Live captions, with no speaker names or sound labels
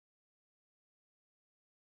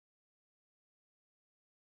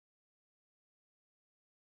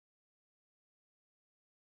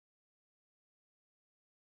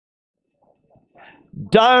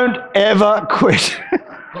Don't ever quit.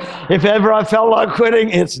 If ever I felt like quitting,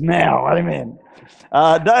 it's now. Amen.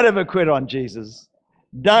 Don't ever quit on Jesus.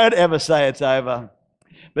 Don't ever say it's over.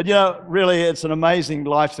 But you know, really, it's an amazing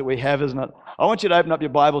life that we have, isn't it? I want you to open up your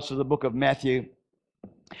Bibles to the book of Matthew.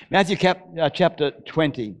 Matthew chapter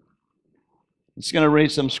 20. I'm just going to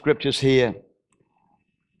read some scriptures here.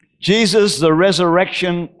 Jesus, the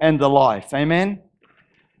resurrection and the life. Amen?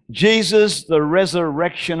 Jesus, the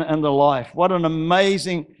resurrection and the life. What an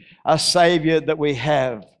amazing Savior that we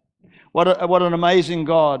have. What an amazing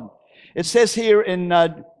God. It says here in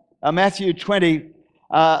Matthew 20,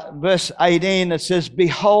 verse 18, it says,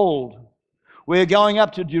 "Behold, we are going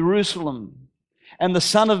up to Jerusalem, and the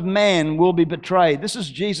Son of Man will be betrayed." This is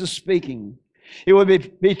Jesus speaking. He will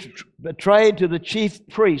be betrayed to the chief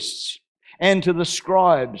priests and to the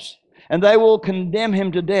scribes, and they will condemn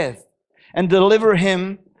him to death and deliver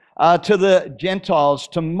him to the Gentiles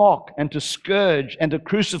to mock and to scourge and to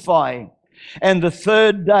crucify. And the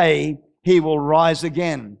third day he will rise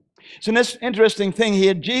again. So this interesting thing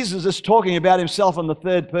here, Jesus is talking about himself in the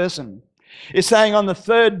third person. He's saying on the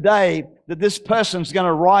third day that this person's going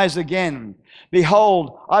to rise again.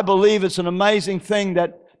 Behold, I believe it's an amazing thing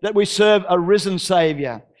that we serve a risen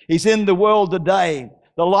Savior. He's in the world today.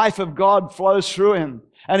 The life of God flows through him.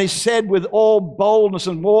 And he said with all boldness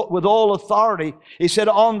and with all authority, he said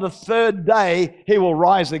on the third day he will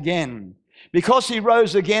rise again. Because he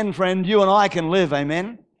rose again, friend, you and I can live,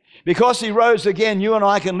 amen? Because he rose again, you and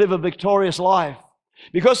I can live a victorious life.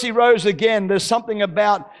 Because he rose again, there's something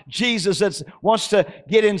about Jesus that wants to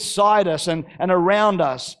get inside us and around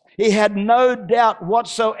us. He had no doubt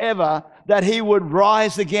whatsoever that he would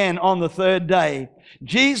rise again on the third day.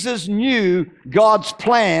 Jesus knew God's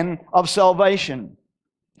plan of salvation.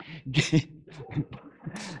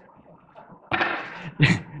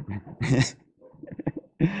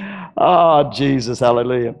 Oh, Jesus,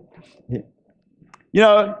 hallelujah. You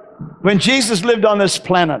know, when Jesus lived on this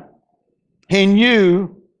planet, he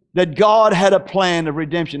knew that God had a plan of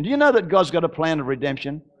redemption. Do you know that God's got a plan of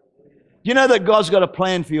redemption? Do you know that God's got a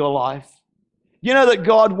plan for your life? Do you know that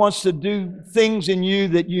God wants to do things in you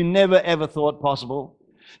that you never ever thought possible?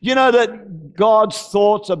 Do you know that God's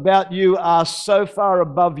thoughts about you are so far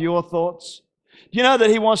above your thoughts? Do you know that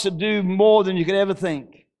he wants to do more than you could ever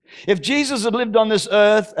think? If Jesus had lived on this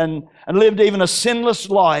earth and lived even a sinless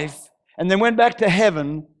life and then went back to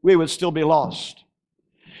heaven, we would still be lost.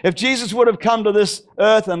 If Jesus would have come to this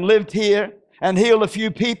earth and lived here and healed a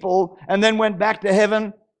few people and then went back to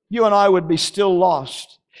heaven, you and I would be still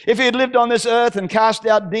lost. If he had lived on this earth and cast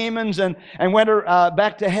out demons and went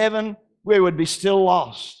back to heaven, we would be still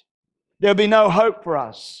lost. There would be no hope for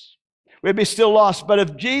us. We'd be still lost. But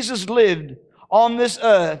if Jesus lived on this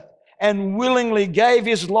earth and willingly gave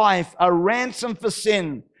his life a ransom for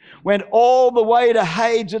sin, went all the way to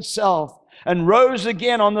Hades itself, and rose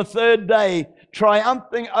again on the third day,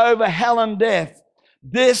 triumphing over hell and death,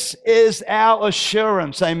 this is our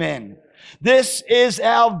assurance, amen. This is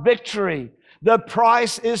our victory. The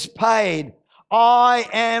price is paid. I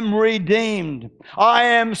am redeemed. I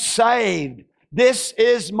am saved. This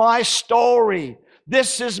is my story.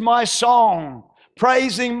 This is my song,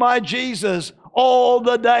 praising my Jesus all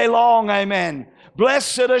the day long. Amen.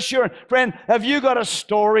 Blessed assurance. Friend, have you got a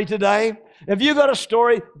story today? Have you got a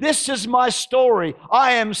story? This is my story.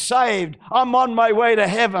 I am saved. I'm on my way to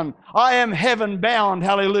heaven. I am heaven bound.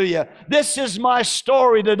 Hallelujah. This is my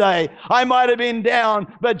story today. I might have been down,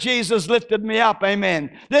 but Jesus lifted me up. Amen.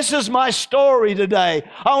 This is my story today.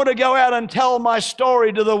 I want to go out and tell my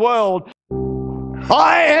story to the world.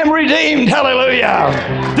 I am redeemed.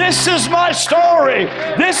 Hallelujah. This is my story.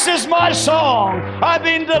 This is my song. I've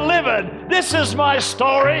been delivered. This is my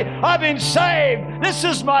story. I've been saved. This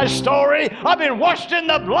is my story. I've been washed in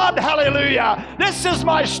the blood. Hallelujah. This is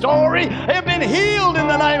my story. I've been healed in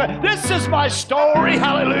the name of... This is my story.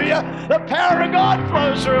 Hallelujah. The power of God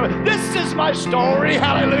flows through. This is my story.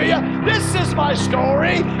 Hallelujah. This is my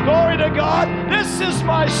story. Glory to God. This is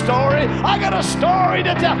my story. I got a story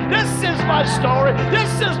to tell. This is my story.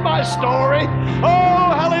 This is my story.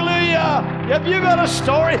 Oh, hallelujah. Have you got a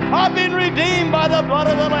story? I've been redeemed by the blood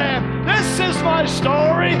of the Lamb. This is my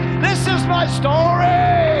story. This is my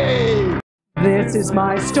story. This is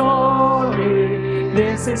my story.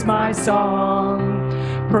 This is my song.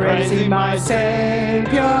 Praising my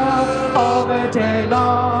Savior all the day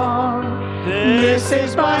long. This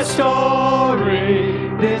is my story.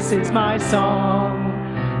 This is my song.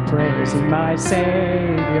 Praising my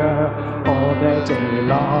Savior all the day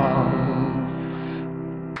long.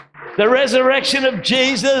 The resurrection of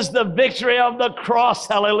Jesus, the victory of the cross,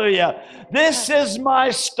 hallelujah. This is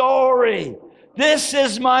my story. This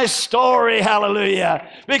is my story, hallelujah.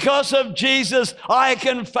 Because of Jesus, I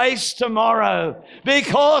can face tomorrow.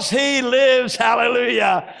 Because He lives,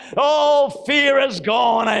 hallelujah. All fear is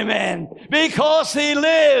gone, amen. Because He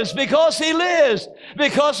lives, because He lives.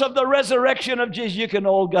 Because of the resurrection of Jesus, you can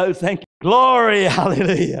all go, thank you. Glory,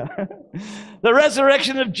 hallelujah. The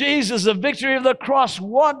resurrection of Jesus, the victory of the cross,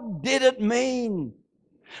 what did it mean?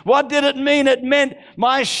 What did it mean? It meant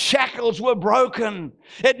my shackles were broken.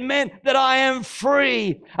 It meant that I am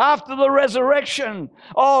free after the resurrection.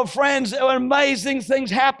 Oh, friends, amazing things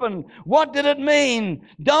happen. What did it mean?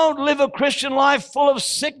 Don't live a Christian life full of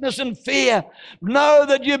sickness and fear. Know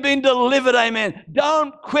that you've been delivered, amen.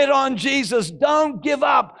 Don't quit on Jesus. Don't give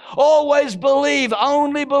up. Always believe,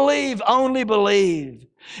 only believe, only believe.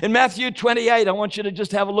 In Matthew 28, I want you to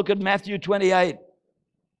just have a look at Matthew 28.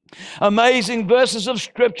 Amazing verses of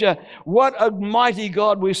Scripture. What a mighty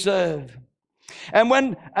God we serve.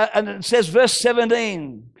 And and it says, verse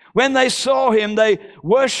 17, when they saw Him, they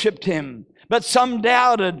worshipped Him, but some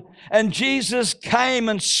doubted. And Jesus came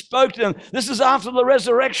and spoke to them. This is after the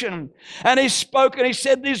resurrection. And He spoke and He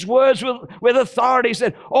said these words with authority. He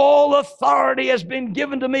said, all authority has been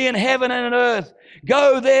given to me in heaven and on earth.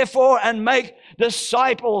 Go therefore and make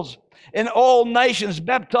disciples in all nations,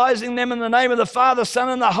 baptizing them in the name of the Father, Son,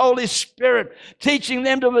 and the Holy Spirit, teaching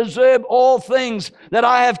them to observe all things that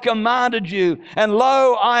I have commanded you. And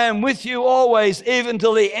lo, I am with you always, even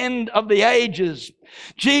till the end of the ages.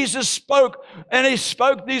 Jesus spoke, and He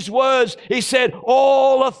spoke these words. He said,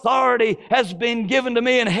 all authority has been given to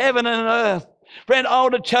me in heaven and on earth. Friend, I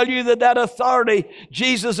want to tell you that authority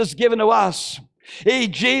Jesus has given to us.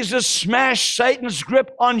 Jesus smashed Satan's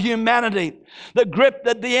grip on humanity. The grip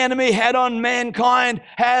that the enemy had on mankind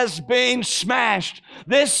has been smashed.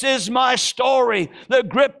 This is my story. The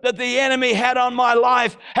grip that the enemy had on my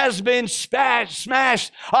life has been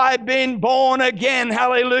smashed. I've been born again.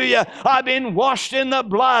 Hallelujah. I've been washed in the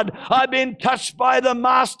blood. I've been touched by the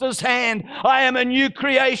Master's hand. I am a new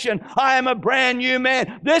creation. I am a brand new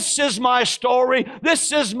man. This is my story.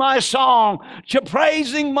 This is my song.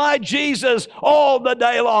 Praising my Jesus all the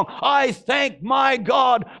day long. I thank my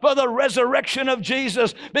God for the resurrection of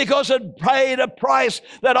Jesus, because it paid a price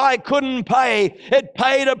that I couldn't pay. It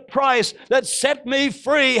paid a price that set me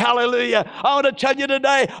free. Hallelujah. I want to tell you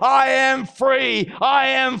today, I am free. I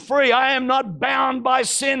am free. I am not bound by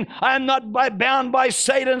sin. I am not bound by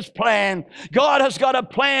Satan's plan. God has got a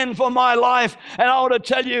plan for my life, and I want to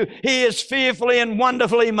tell you, He has fearfully and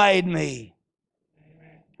wonderfully made me.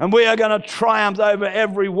 And we are going to triumph over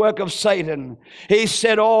every work of Satan. He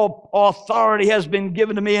said, all authority has been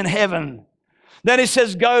given to me in heaven. Then He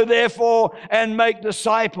says, go therefore and make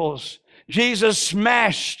disciples. Jesus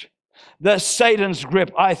smashed Satan's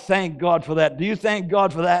grip. I thank God for that. Do you thank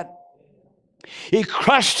God for that? He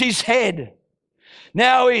crushed his head.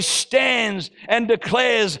 Now He stands and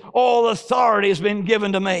declares, all authority has been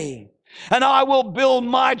given to me. And I will build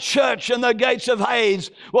my church, and the gates of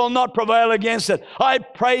Hades will not prevail against it. I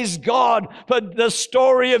praise God for the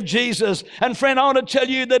story of Jesus. And friend, I want to tell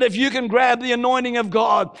you that if you can grab the anointing of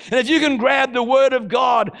God, and if you can grab the Word of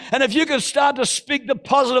God, and if you can start to speak the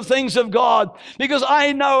positive things of God, because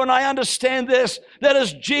I know and I understand this, that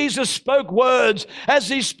as Jesus spoke words, as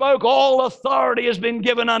He spoke, all authority has been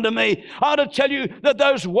given unto me. I want to tell you that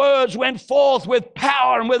those words went forth with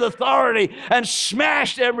power and with authority and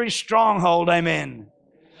smashed every stronghold, amen.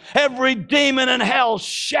 Every demon in hell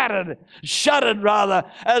shuddered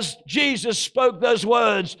as Jesus spoke those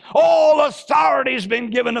words. All authority has been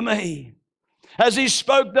given to me. As He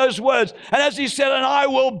spoke those words, and as He said, and I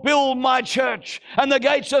will build my church, and the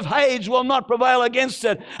gates of Hades will not prevail against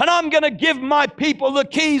it. And I'm going to give my people the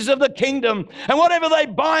keys of the kingdom. And whatever they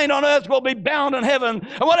bind on earth will be bound in heaven.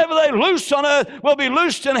 And whatever they loose on earth will be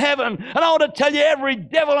loosed in heaven. And I want to tell you, every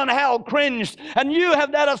devil in hell cringed. And you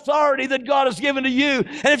have that authority that God has given to you.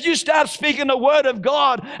 And if you start speaking the Word of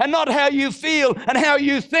God, and not how you feel and how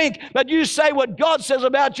you think, but you say what God says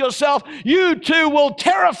about yourself, you too will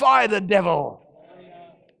terrify the devil.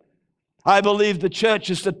 I believe the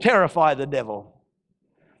church is to terrify the devil,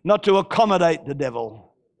 not to accommodate the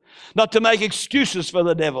devil, not to make excuses for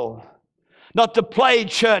the devil, not to play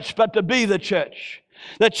church, but to be the church.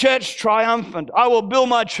 The church triumphant. I will build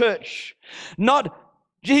my church.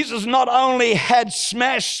 Jesus not only had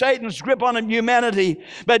smashed Satan's grip on humanity,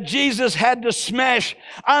 but Jesus had to smash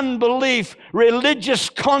unbelief, religious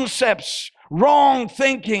concepts, wrong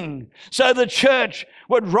thinking, so the church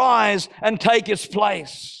would rise and take its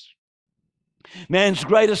place. Man's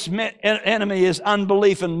greatest enemy is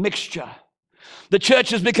unbelief and mixture. The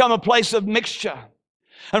church has become a place of mixture.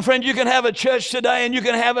 And friend, you can have a church today and you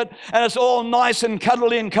can have it and it's all nice and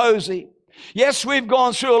cuddly and cozy. Yes, we've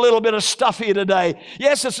gone through a little bit of stuff here today.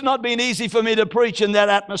 Yes, it's not been easy for me to preach in that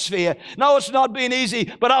atmosphere. No, it's not been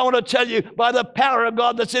easy, but I want to tell you, by the power of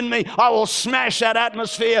God that's in me, I will smash that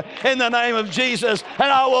atmosphere in the name of Jesus,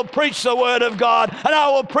 and I will preach the Word of God, and I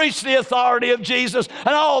will preach the authority of Jesus, and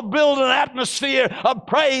I will build an atmosphere of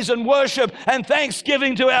praise and worship and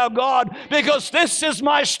thanksgiving to our God, because this is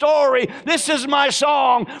my story, this is my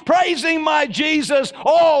song, praising my Jesus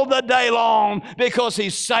all the day long, because He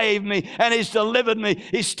saved me and He's delivered me.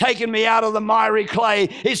 He's taken me out of the miry clay.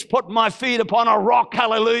 He's put my feet upon a rock.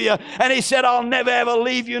 Hallelujah. And He said, I'll never ever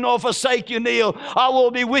leave you nor forsake you, Neil. I will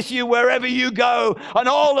be with you wherever you go. And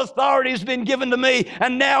all authority has been given to me.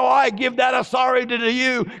 And now I give that authority to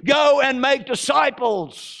you. Go and make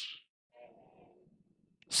disciples.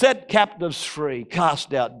 Set captives free.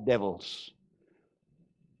 Cast out devils.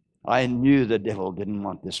 I knew the devil didn't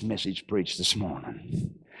want this message preached this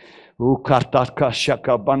morning. But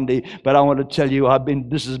I want to tell you,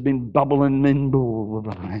 this has been bubbling in.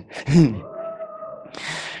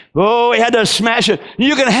 Oh, we had to smash it.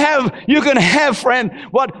 You can have, friend,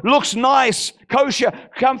 what looks nice, kosher,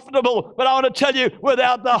 comfortable. But I want to tell you,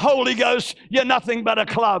 without the Holy Ghost, you're nothing but a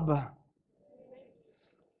club.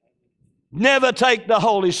 Never take the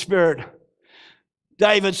Holy Spirit.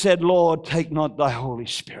 David said, Lord, take not thy Holy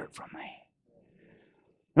Spirit from me.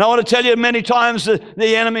 And I want to tell you, many times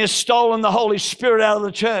the enemy has stolen the Holy Spirit out of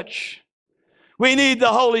the church. We need the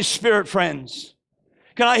Holy Spirit, friends.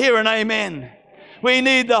 Can I hear an amen? We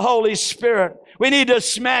need the Holy Spirit. We need to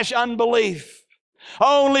smash unbelief.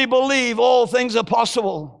 Only believe all things are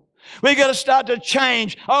possible. We've got to start to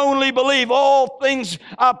change. Only believe all things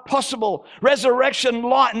are possible. Resurrection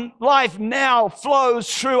life now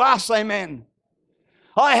flows through us, amen.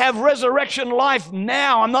 I have resurrection life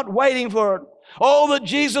now. I'm not waiting for it. All that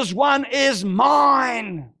Jesus won is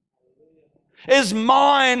mine. Is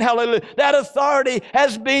mine, hallelujah. That authority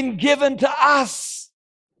has been given to us.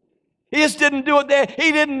 He just didn't do it there.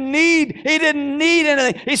 He didn't need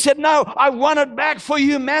anything. He said, no, I want it back for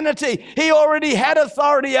humanity. He already had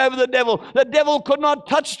authority over the devil. The devil could not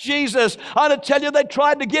touch Jesus. I want to tell you, they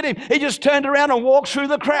tried to get him. He just turned around and walked through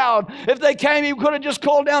the crowd. If they came, he could have just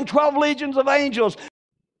called down 12 legions of angels.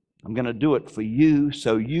 I'm going to do it for you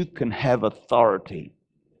so you can have authority.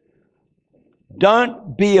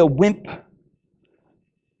 Don't be a wimp.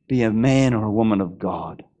 Be a man or a woman of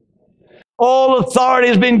God. All authority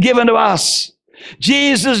has been given to us.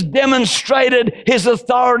 Jesus demonstrated His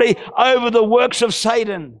authority over the works of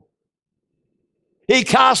Satan. He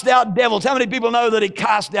cast out devils. How many people know that He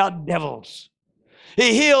cast out devils?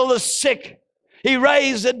 He healed the sick. He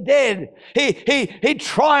raised the dead. He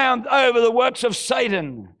triumphed over the works of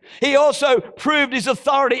Satan. He also proved His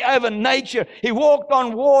authority over nature. He walked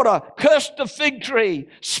on water, cursed the fig tree,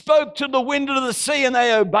 spoke to the wind and to the sea, and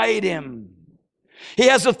they obeyed Him. He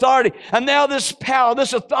has authority. And now this power,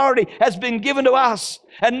 this authority has been given to us.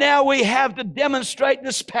 And now we have to demonstrate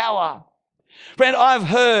this power. Friend, I've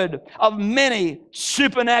heard of many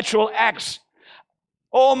supernatural acts,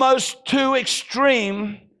 almost too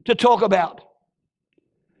extreme to talk about.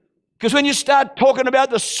 Because when you start talking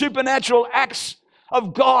about the supernatural acts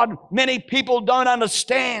of God, many people don't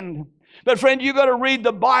understand. But friend, you've got to read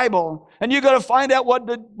the Bible, and you've got to find out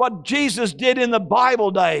what Jesus did in the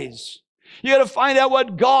Bible days. You got to find out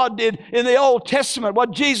what God did in the Old Testament,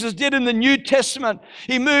 what Jesus did in the New Testament.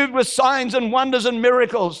 He moved with signs and wonders and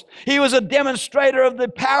miracles. He was a demonstrator of the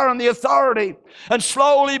power and the authority. And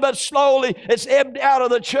slowly but slowly, it's ebbed out of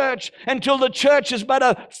the church until the church is but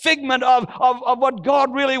a figment of what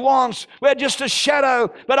God really wants. We're just a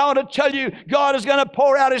shadow. But I want to tell you, God is going to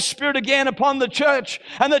pour out His Spirit again upon the church,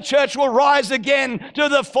 and the church will rise again to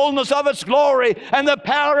the fullness of its glory, and the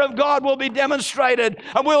power of God will be demonstrated,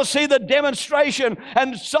 and we'll see the demonstration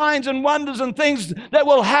and signs and wonders and things that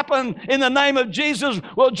will happen in the name of Jesus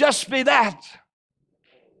will just be that.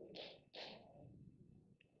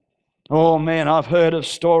 Oh man, I've heard of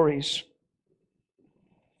stories.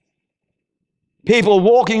 People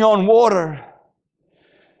walking on water.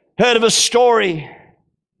 Heard of a story.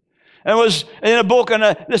 And it was in a book, and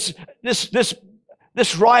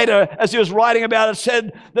this writer, as he was writing about it,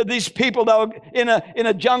 said that these people, they were in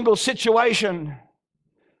a jungle situation.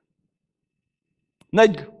 And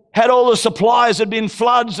they'd had all the supplies, there'd been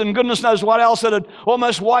floods and goodness knows what else that had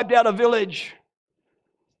almost wiped out a village.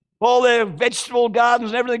 All their vegetable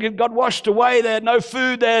gardens and everything had got washed away. They had no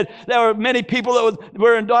food. There were many people that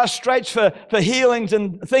were in dire straits for healings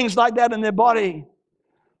and things like that in their body.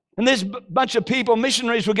 And this bunch of people,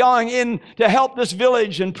 missionaries, were going in to help this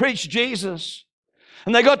village and preach Jesus.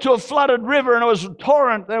 And they got to a flooded river, and it was a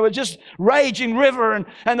torrent. They were just raging river.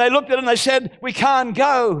 And they looked at it and they said, we can't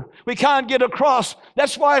go. We can't get across.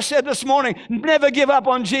 That's why I said this morning, never give up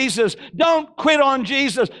on Jesus. Don't quit on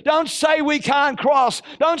Jesus. Don't say we can't cross.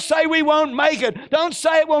 Don't say we won't make it. Don't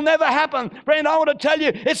say it will never happen. Friend, I want to tell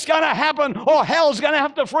you, it's going to happen, or hell's going to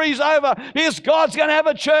have to freeze over, because God's going to have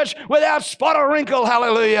a church without spot or wrinkle.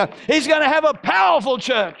 Hallelujah. He's going to have a powerful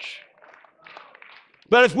church.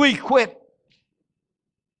 But if we quit,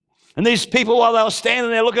 and these people, while they were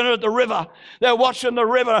standing there looking at the river, they were watching the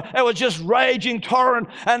river. It was just raging torrent.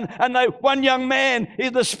 And one young man,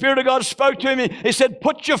 the Spirit of God spoke to him. He said,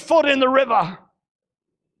 put your foot in the river.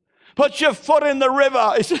 Put your foot in the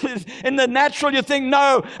river. In the natural, you think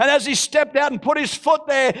no. And as he stepped out and put his foot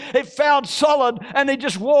there, it felt solid, and he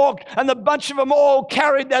just walked. And the bunch of them all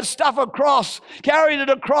carried that stuff across, carried it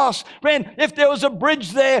across. Friend, if there was a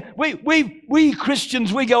bridge there, we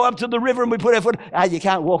Christians, we go up to the river and we put our foot. You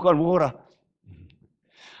can't walk on water.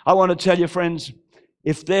 I want to tell you, friends,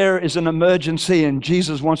 if there is an emergency and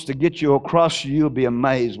Jesus wants to get you across, you'll be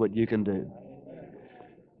amazed what you can do.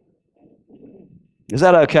 Is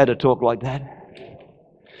that okay to talk like that?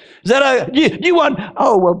 Is that okay? You want,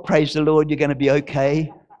 oh, well, praise the Lord, you're going to be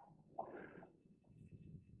okay.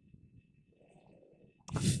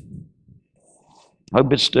 I'm a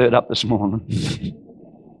bit stirred up this morning.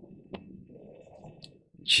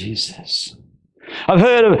 Jesus. I've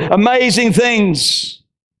heard of amazing things.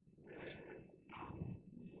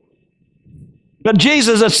 But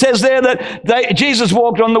Jesus, it says there that Jesus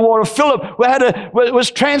walked on the water. Philip was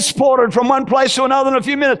transported from one place to another in a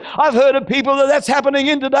few minutes. I've heard of people that's happening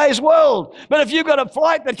in today's world. But if you've got a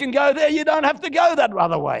flight that can go there, you don't have to go that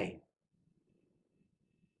other way.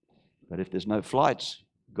 But if there's no flights,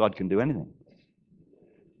 God can do anything.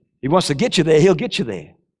 He wants to get you there, He'll get you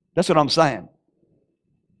there. That's what I'm saying.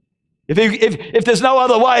 If there's no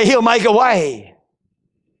other way, He'll make a way.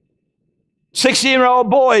 16-year-old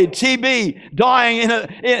boy, TB, dying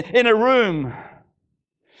in a room.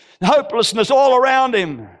 Hopelessness all around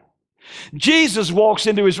him. Jesus walks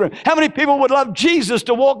into his room. How many people would love Jesus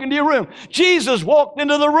to walk into your room? Jesus walked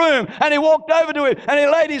into the room, and He walked over to him, and He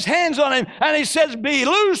laid His hands on him, and He says, be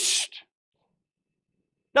loosed.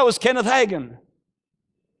 That was Kenneth Hagin.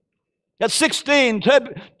 At 16,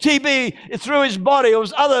 TB through his body, it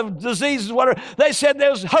was other diseases, whatever. They said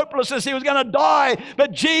there was hopelessness. He was going to die.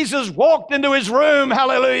 But Jesus walked into his room.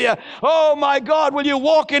 Hallelujah. Oh, my God, will you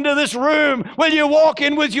walk into this room? Will you walk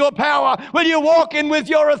in with your power? Will you walk in with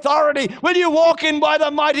your authority? Will you walk in by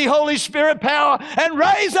the mighty Holy Spirit power and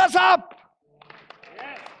raise us up?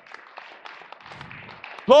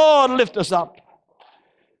 Lord, lift us up.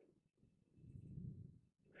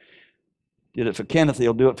 Did it for Kenneth,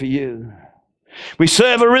 He'll do it for you. We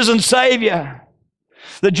serve a risen Savior.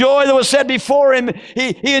 The joy that was set before Him,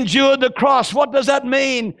 he endured the cross. What does that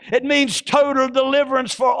mean? It means total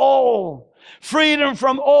deliverance for all. Freedom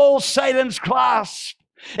from all Satan's clasp.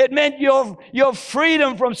 It meant your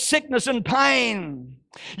freedom from sickness and pain.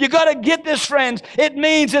 You got to get this, friends. It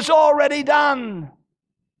means it's already done.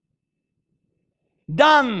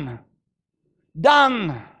 Done.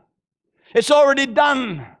 Done. It's already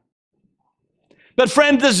done. But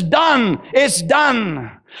friend, it's done. It's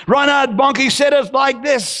done. Reinhard Bonnke said it like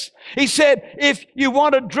this. He said, if you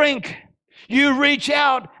want a drink, you reach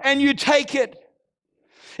out and you take it.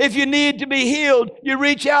 If you need to be healed, you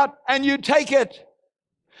reach out and you take it.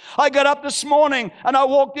 I got up this morning and I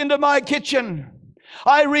walked into my kitchen.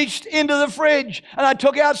 I reached into the fridge and I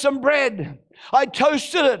took out some bread. I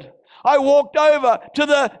toasted it. I walked over to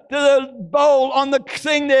the bowl on the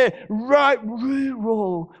thing there. Right,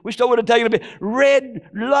 wish I would have taken a bit. Red,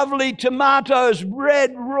 lovely tomatoes.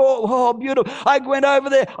 Red, raw, oh, beautiful. I went over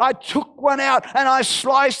there. I took one out and I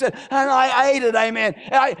sliced it and I ate it. Amen.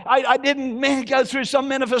 I didn't go through some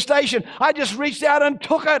manifestation. I just reached out and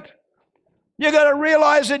took it. You got to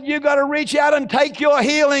realize that you got to reach out and take your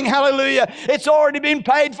healing. Hallelujah. It's already been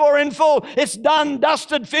paid for in full. It's done,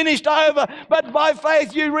 dusted, finished, over. But by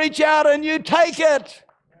faith, you reach out and you take it.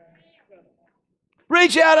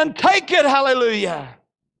 Reach out and take it. Hallelujah.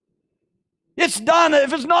 It's done.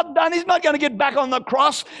 If it's not done, He's not going to get back on the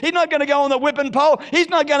cross. He's not going to go on the whipping pole. He's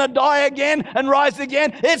not going to die again and rise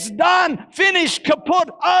again. It's done, finished, kaput,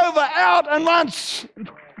 over, out, and once.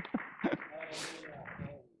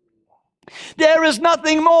 There is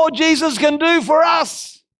nothing more Jesus can do for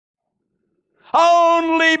us.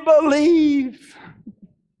 Only believe.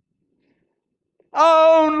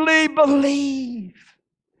 Only believe.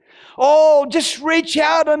 Oh, just reach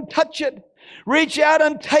out and touch it. Reach out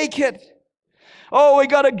and take it. Oh, we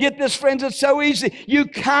got to get this, friends. It's so easy. You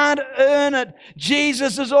can't earn it.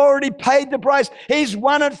 Jesus has already paid the price. He's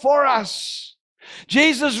won it for us.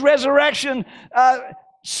 Jesus' resurrection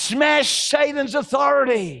smashed Satan's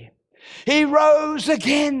authority. He rose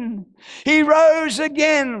again. He rose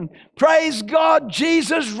again. Praise God,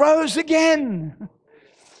 Jesus rose again.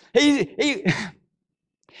 He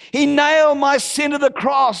nailed my sin to the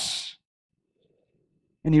cross.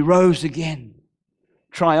 And he rose again,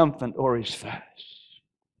 triumphant o'er his foes.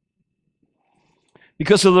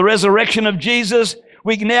 Because of the resurrection of Jesus,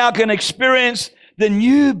 we now can experience the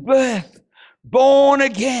new birth, born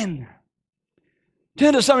again.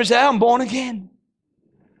 Turn to somebody and say, I'm born again.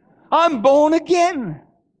 I'm born again.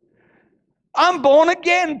 I'm born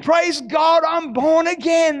again. Praise God, I'm born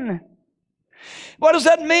again. What does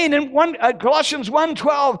that mean? In Colossians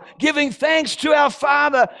 1:12, giving thanks to our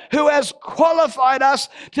Father who has qualified us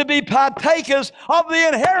to be partakers of the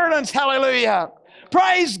inheritance. Hallelujah.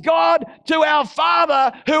 Praise God to our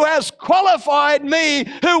Father who has qualified me,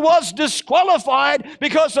 who was disqualified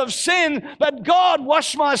because of sin, but God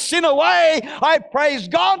washed my sin away. I praise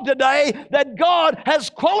God today that God has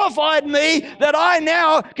qualified me, that I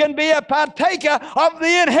now can be a partaker of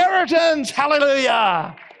the inheritance.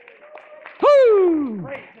 Hallelujah. Woo!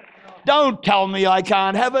 Don't tell me I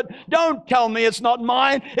can't have it. Don't tell me it's not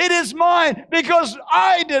mine. It is mine because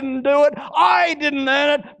I didn't do it. I didn't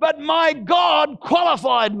earn it, but my God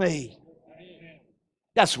qualified me.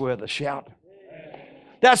 That's worth a shout.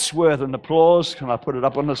 That's worth an applause. Can I put it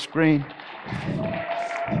up on the screen?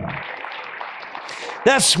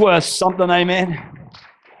 That's worth something, amen.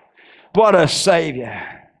 What a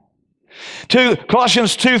Savior.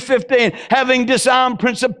 Colossians 2:15, having disarmed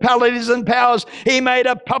principalities and powers, he made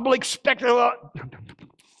a public spectacle.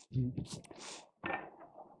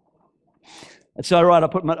 It's all right,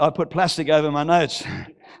 I put plastic over my notes.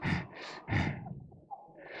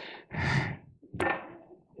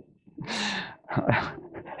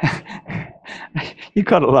 You've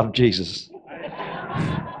got to love Jesus.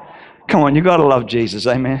 Come on, you've got to love Jesus,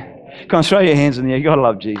 amen. Come on, throw your hands in the air. You've got to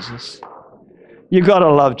love Jesus. You've got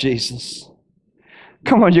to love Jesus.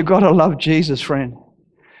 Come on, you've got to love Jesus, friend.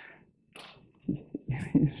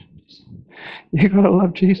 You've got to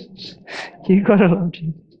love Jesus. You've got to love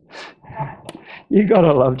Jesus. You've got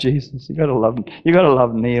to love Jesus. You've got to love him. You've got to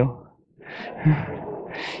love Neil.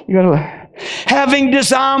 You've got to love. Having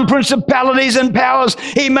disarmed principalities and powers,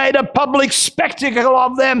 he made a public spectacle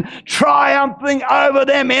of them, triumphing over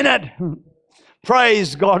them in it.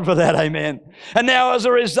 Praise God for that, amen. And now as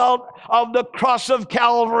a result of the cross of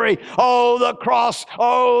Calvary, oh, the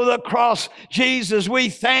cross, Jesus, we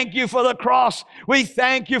thank you for the cross. We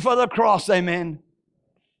thank you for the cross, amen.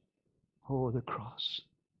 Oh, the cross.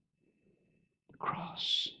 The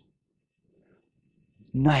cross.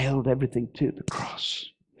 Nailed everything to the cross.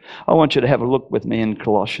 I want you to have a look with me in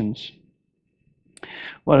Colossians.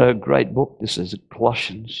 What a great book this is,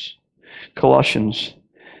 Colossians. Colossians,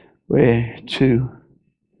 where to?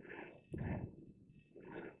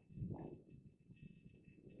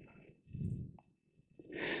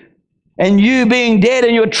 And you being dead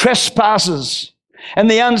in your trespasses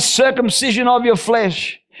and the uncircumcision of your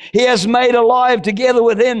flesh, he has made alive together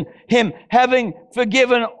within him, having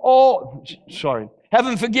forgiven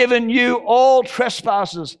you all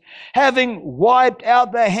trespasses, having wiped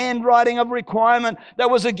out the handwriting of requirement that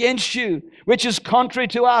was against you, which is contrary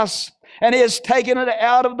to us. And he has taken it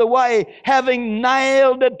out of the way, having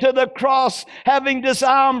nailed it to the cross, having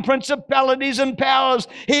disarmed principalities and powers.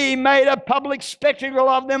 He made a public spectacle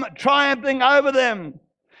of them, triumphing over them.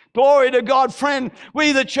 Glory to God, friend.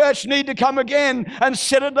 We, the church, need to come again and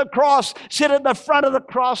sit at the cross, sit at the front of the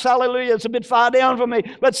cross. Hallelujah. It's a bit far down for me,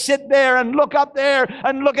 but sit there and look up there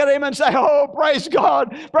and look at him and say, oh, praise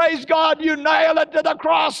God. Praise God. You nailed it to the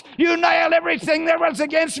cross. You nailed everything that was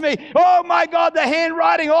against me. Oh, my God, the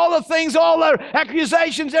handwriting, all the things, all the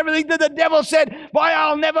accusations, everything that the devil said, boy,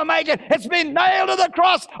 I'll never make it. It's been nailed to the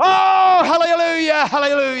cross. Oh, hallelujah,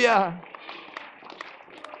 hallelujah.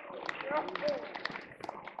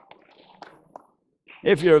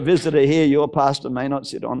 If you're a visitor here, your pastor may not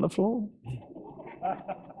sit on the floor.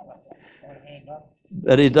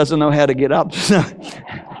 But he doesn't know how to get up.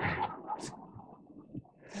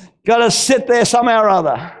 Got to sit there somehow or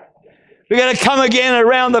other. We've got to come again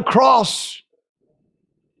around the cross.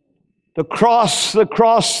 The cross, the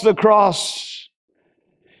cross, the cross.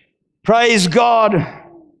 Praise God.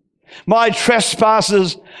 My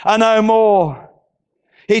trespasses are no more.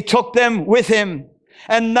 He took them with him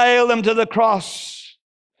and nailed them to the cross.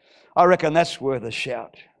 I reckon that's worth a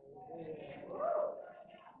shout.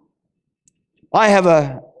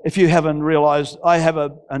 If you haven't realized, I have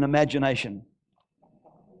an imagination.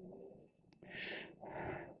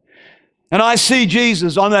 And I see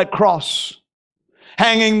Jesus on that cross,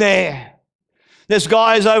 hanging there. There's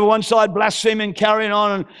guys over one side blaspheming, carrying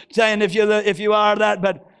on and saying, if you are that,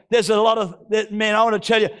 but there's a lot of, man, I want to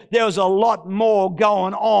tell you, there was a lot more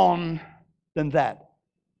going on than that.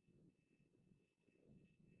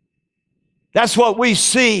 That's what we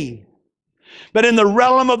see. But in the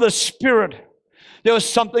realm of the Spirit, there was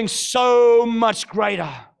something so much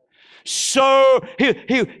greater. So,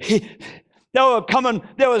 they were coming,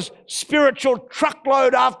 there was spiritual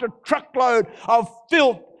truckload after truckload of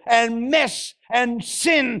filth and mess and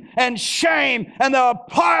sin and shame, and they were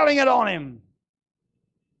piling it on him.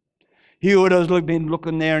 He would have been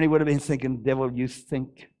looking there and he would have been thinking, devil, you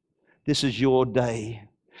think this is your day.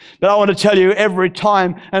 But I want to tell you, every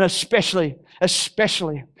time, and especially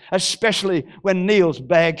when Neil's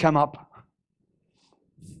bag come up,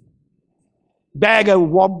 bag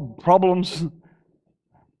of problems,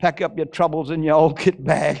 pack up your troubles in your old kit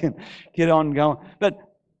bag and get on going. But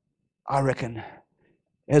I reckon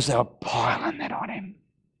as they were piling that on him,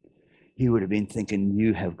 he would have been thinking,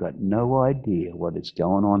 you have got no idea what is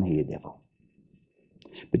going on here, devil.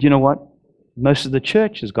 But you know what? Most of the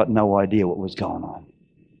church has got no idea what was going on.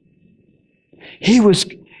 He was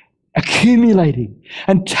accumulating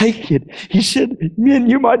and taking it. He said, man,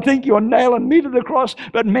 you might think you're nailing me to the cross,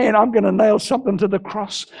 but man, I'm going to nail something to the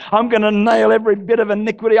cross. I'm going to nail every bit of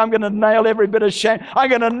iniquity. I'm going to nail every bit of shame. I'm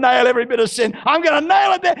going to nail every bit of sin. I'm going to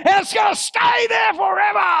nail it there, and it's going to stay there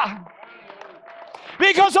forever.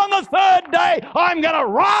 Because on the third day, I'm going to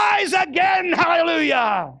rise again.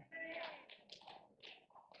 Hallelujah.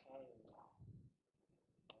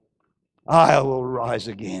 I will rise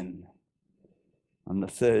again. On the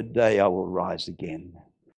third day, I will rise again.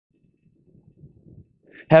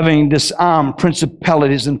 Having disarmed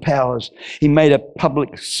principalities and powers, he made a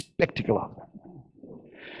public spectacle of them.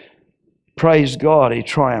 Praise God, he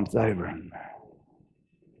triumphed over him.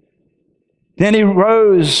 Then he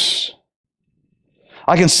rose.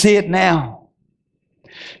 I can see it now.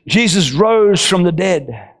 Jesus rose from the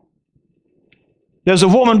dead. There's a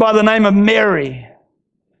woman by the name of Mary.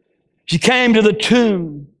 She came to the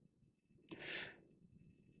tomb.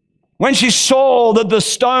 When she saw that the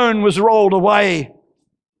stone was rolled away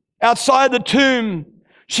outside the tomb,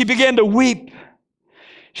 she began to weep.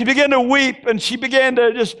 She began to weep, and she began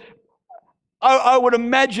to just, I would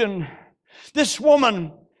imagine this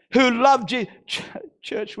woman who loved Jesus.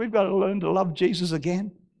 Church, we've got to learn to love Jesus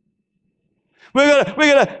again. We're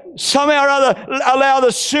going to somehow or other allow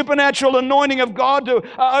the supernatural anointing of God to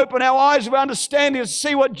open our eyes of understanding and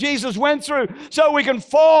see what Jesus went through so we can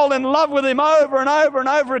fall in love with him over and over and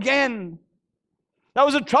over again. That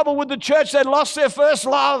was the trouble with the church. They lost their first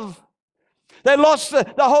love. They lost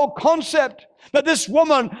the whole concept. But this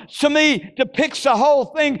woman, to me, depicts the whole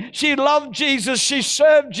thing. She loved Jesus. She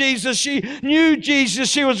served Jesus. She knew Jesus.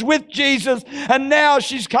 She was with Jesus. And now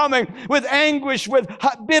she's coming with anguish, with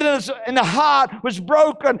bitterness in the heart was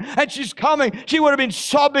broken. And she's coming. She would have been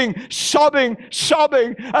sobbing.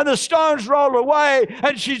 And the stones rolled away.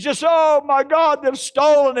 And she's just, oh my God, they've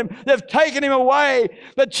stolen him. They've taken him away.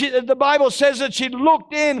 But the Bible says that she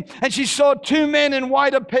looked in and she saw two men in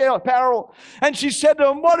white apparel. And she said to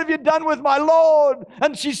them, what have you done with my Lord?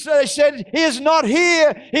 And they said, he is not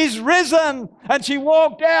here, he's risen. And she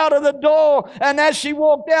walked out of the door, and as she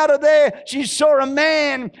walked out of there, she saw a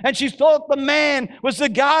man, and she thought the man was the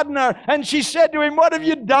gardener. And she said to him, what have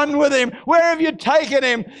you done with him? Where have you taken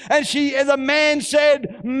him? And the man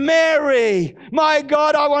said, Mary. My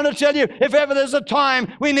God, I want to tell you, if ever there's a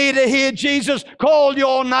time we need to hear Jesus call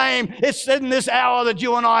your name, it's in this hour that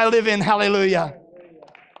you and I live in. Hallelujah.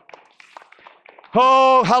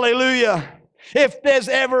 Oh, hallelujah. If there's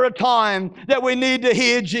ever a time that we need to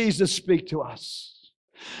hear Jesus speak to us.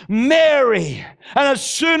 Mary. And as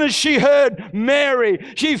soon as she heard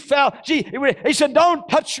Mary, she fell. He said, don't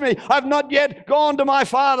touch me. I've not yet gone to my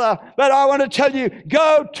Father. But I want to tell you,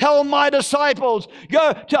 go tell my disciples.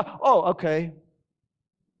 Go tell. Oh, okay.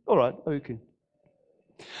 All right. Okay.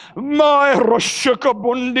 My Roshaka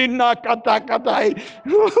Bundina Katakatai.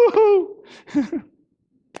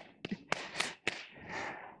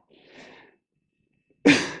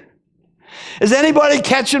 Is anybody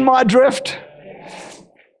catching my drift?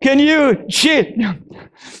 Can you?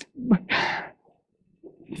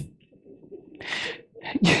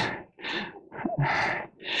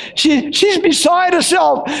 She's beside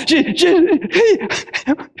herself. Go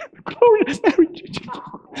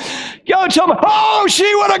tell me. Oh,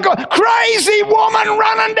 she would have gone. Crazy woman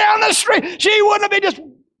running down the street. She wouldn't have been just.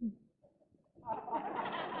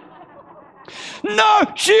 No,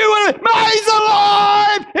 she would have. He's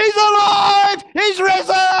alive. He's alive. He's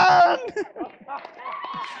risen.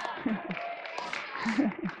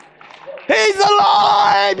 He's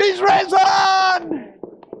alive! He's risen!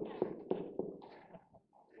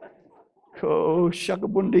 Oh,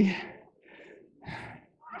 shakabundi.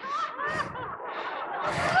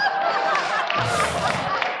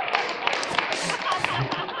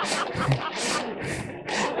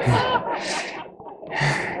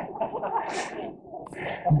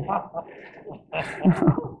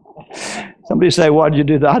 Somebody say, why did you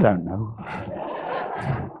do that? I don't know.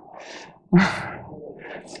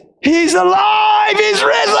 He's alive! He's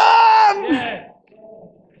risen!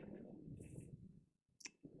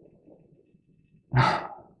 Yeah.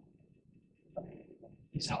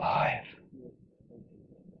 He's alive.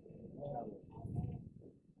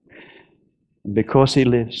 And because he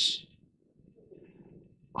lives,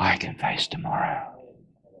 I can face tomorrow.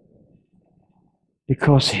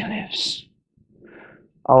 Because he lives,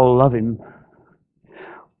 I'll love him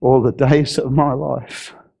all the days of my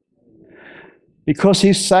life. Because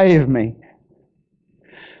he saved me.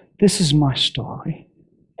 This is my story.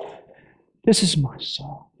 This is my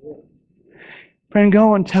song. Friend,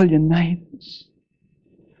 go and tell your neighbors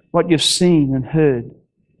what you've seen and heard.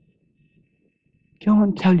 Go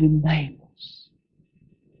and tell your neighbors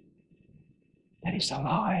that he's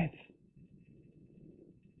alive.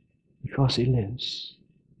 Because he lives,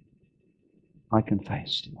 I can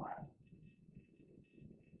face tomorrow.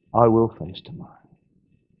 I will face tomorrow.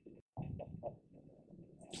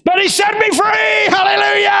 But he set me free!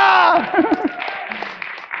 Hallelujah!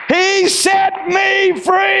 He set me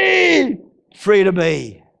free! Free to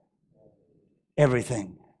be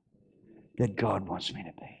everything that God wants me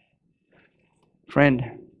to be.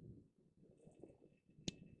 Friend,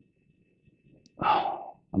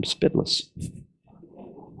 I'm spitless.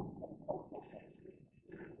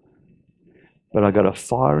 But I got a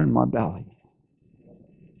fire in my belly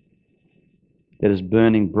that is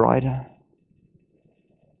burning brighter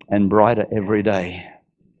and brighter every day.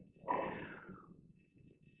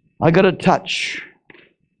 I got a touch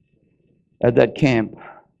at that camp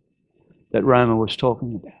that Roma was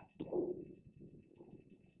talking about.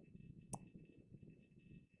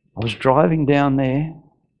 I was driving down there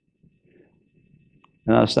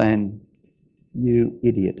and I was saying, you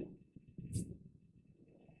idiot.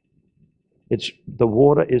 The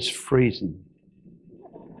water is freezing.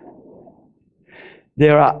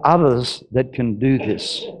 There are others that can do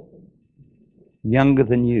this, younger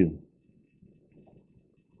than you.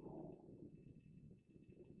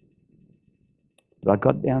 But I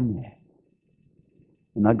got down there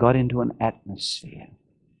and I got into an atmosphere.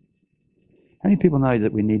 How many people know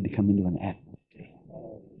that we need to come into an atmosphere?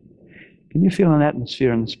 Can you feel an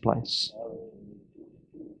atmosphere in this place?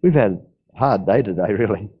 We've had a hard day today,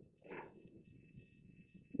 really.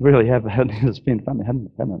 Really have. It's been fun,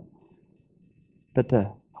 hasn't it? But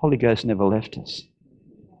the Holy Ghost never left us.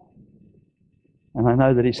 And I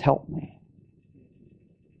know that he's helped me.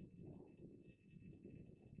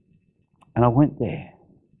 And I went there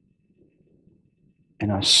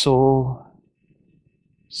and I saw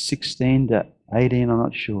 16 to 18, I'm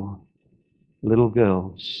not sure, little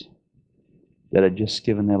girls that had just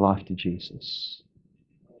given their life to Jesus.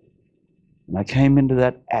 And I came into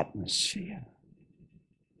that atmosphere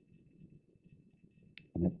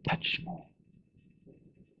and it touched me.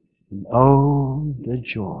 And oh, the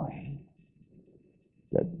joy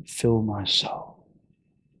that filled my soul.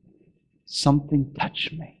 Something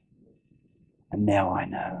touched me. And now I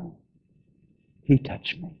know. He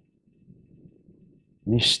touched me.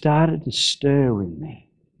 And he started to stir with me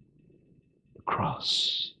the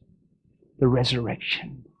cross, the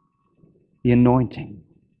resurrection, the anointing,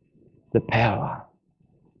 the power,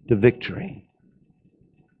 the victory,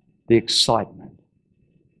 the excitement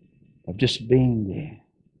of just being there.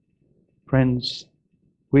 Friends,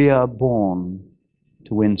 we are born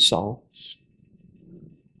to win souls.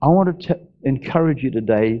 I want to encourage you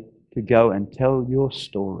today to go and tell your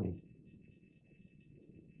story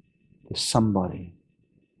to somebody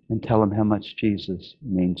and tell them how much Jesus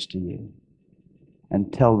means to you.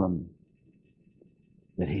 And tell them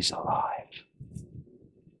that he's alive.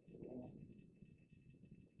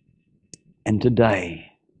 And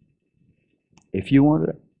today, if you want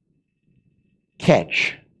to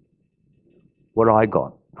catch what I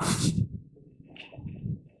got,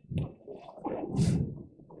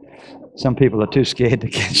 some people are too scared to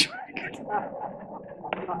catch it.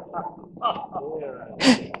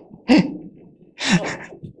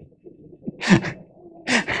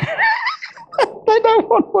 They don't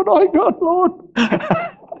want what I got, Lord.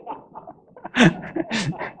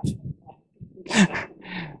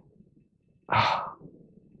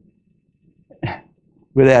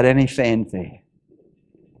 Without any fanfare,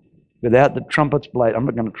 without the trumpet's blade. I'm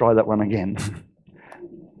not going to try that one again.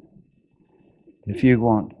 If you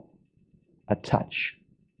want a touch,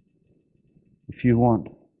 if you want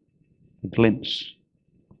a glimpse,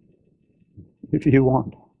 if you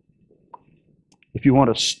want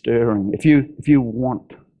a stirring, if you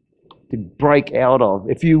want to break out of,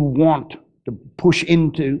 if you want to push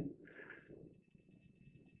into,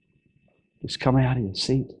 just come out of your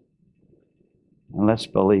seat and let's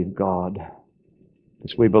believe God,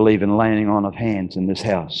 because we believe in laying on of hands in this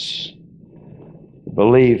house. We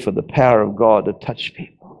believe for the power of God to touch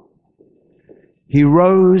people. He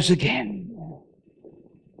rose again.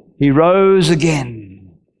 He rose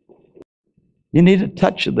again. You need a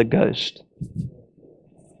touch of the Ghost. You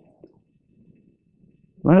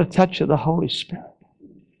want a touch of the Holy Spirit.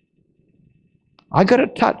 I got a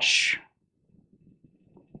touch.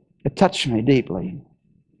 It touched me deeply.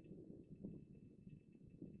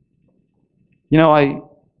 You know, I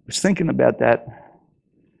was thinking about that,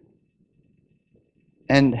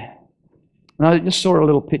 and I just saw a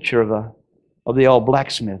little picture of the old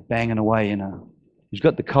blacksmith banging away. You know, he's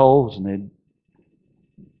got the coals, and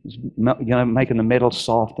he's making the metal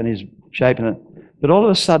soft, and he's shaping it. But all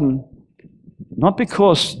of a sudden, not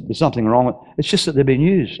because there's something wrong with it, it's just that they've been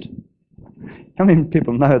used. How many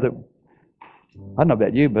people know that? I don't know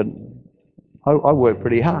about you, but I work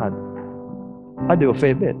pretty hard. I do a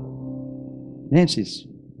fair bit. Nancy's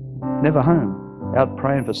never home, out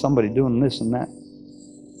praying for somebody doing this and that.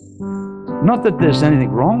 Not that there's anything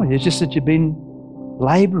wrong with you, it's just that you've been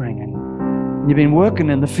laboring and you've been working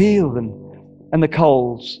in the field, and the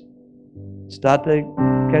coals start to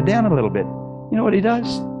go down a little bit. You know what he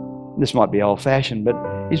does? This might be old-fashioned, but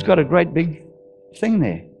he's got a great big thing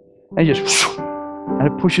there. And he just, and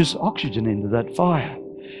it pushes oxygen into that fire.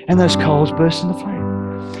 And those coals burst into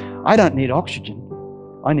flame. I don't need oxygen.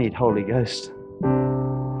 I need Holy Ghost.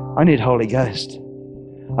 I need Holy Ghost.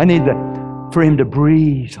 I need for Him to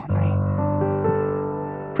breathe on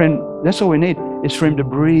me. Friend, that's all we need, is for Him to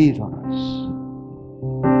breathe on us.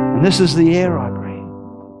 And this is the air I breathe.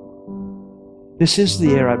 This is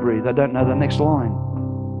the air I breathe. I don't know the next line,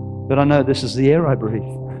 but I know this is the air I breathe.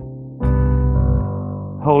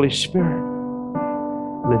 Holy Spirit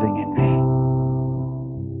living in me.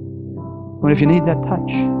 Well, if you need that touch,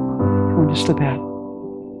 come on, just slip out.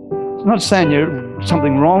 It's not saying there's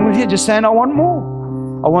something wrong with you, just saying I want more.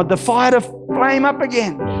 I want the fire to flame up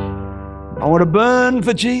again. I want to burn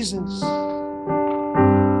for Jesus. I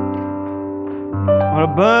want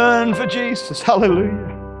to burn for Jesus. Hallelujah.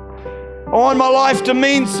 I want my life to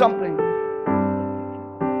mean something.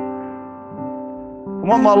 I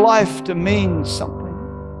want my life to mean something.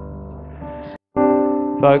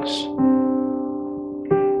 Folks,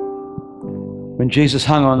 when Jesus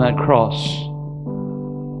hung on that cross,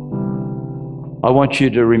 I want you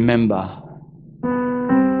to remember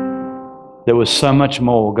there was so much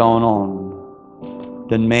more going on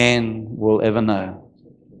than man will ever know.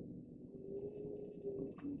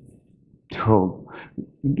 Oh,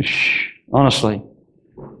 honestly,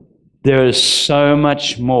 there is so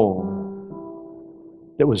much more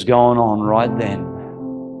that was going on right then.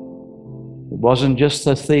 It wasn't just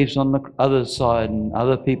the thieves on the other side and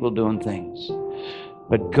other people doing things,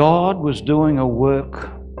 but God was doing a work,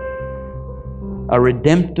 a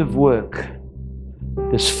redemptive work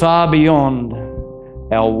that's far beyond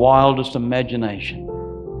our wildest imagination.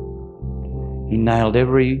 He nailed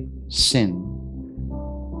every sin,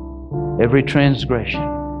 every transgression,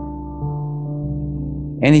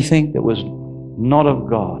 anything that was not of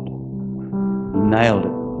God. He nailed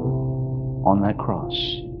it on that cross.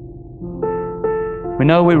 We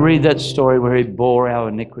know, we read that story where He bore our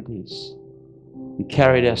iniquities. He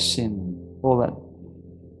carried our sin, all that.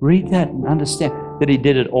 Read that and understand that He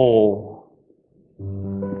did it all.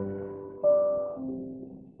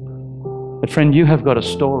 But friend, you have got a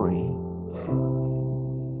story.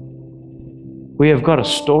 We have got a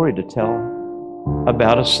story to tell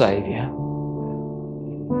about a Savior.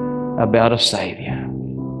 About a Savior.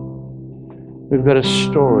 We've got a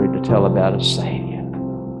story to tell about a Savior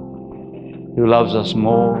who loves us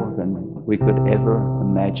more than we could ever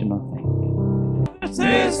imagine or think.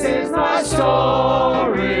 This is my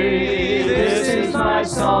story, this is my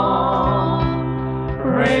song,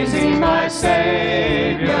 praising my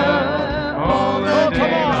Savior all the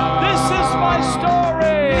day long. This is my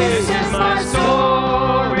story. This is my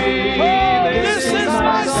story, this is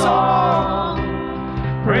my song,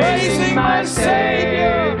 praising my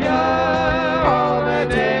Savior all the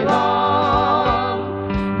day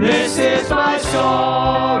long. This is my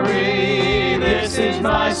story, this is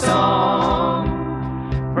my song,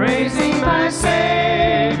 praising my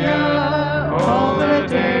Savior all the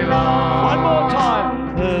day long.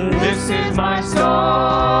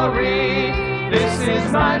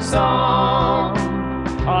 is my song.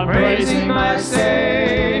 I'm praising my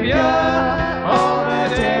Savior all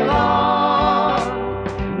the day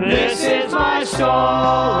long. This is my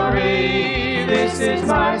story, this is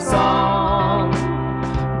my song.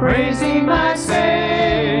 Praising my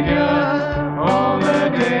Savior all the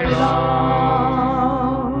day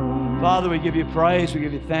long. Father, we give you praise, we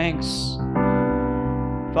give you thanks.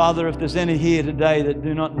 Father, if there's any here today that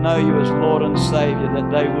do not know you as Lord and Savior, that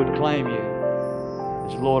they would claim you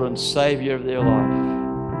as Lord and Savior of their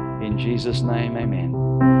life. In Jesus' name, amen.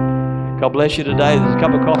 God bless you today. There's a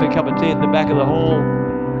cup of coffee, a cup of tea at the back of the hall.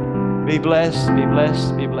 Be blessed, be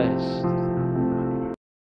blessed, be blessed.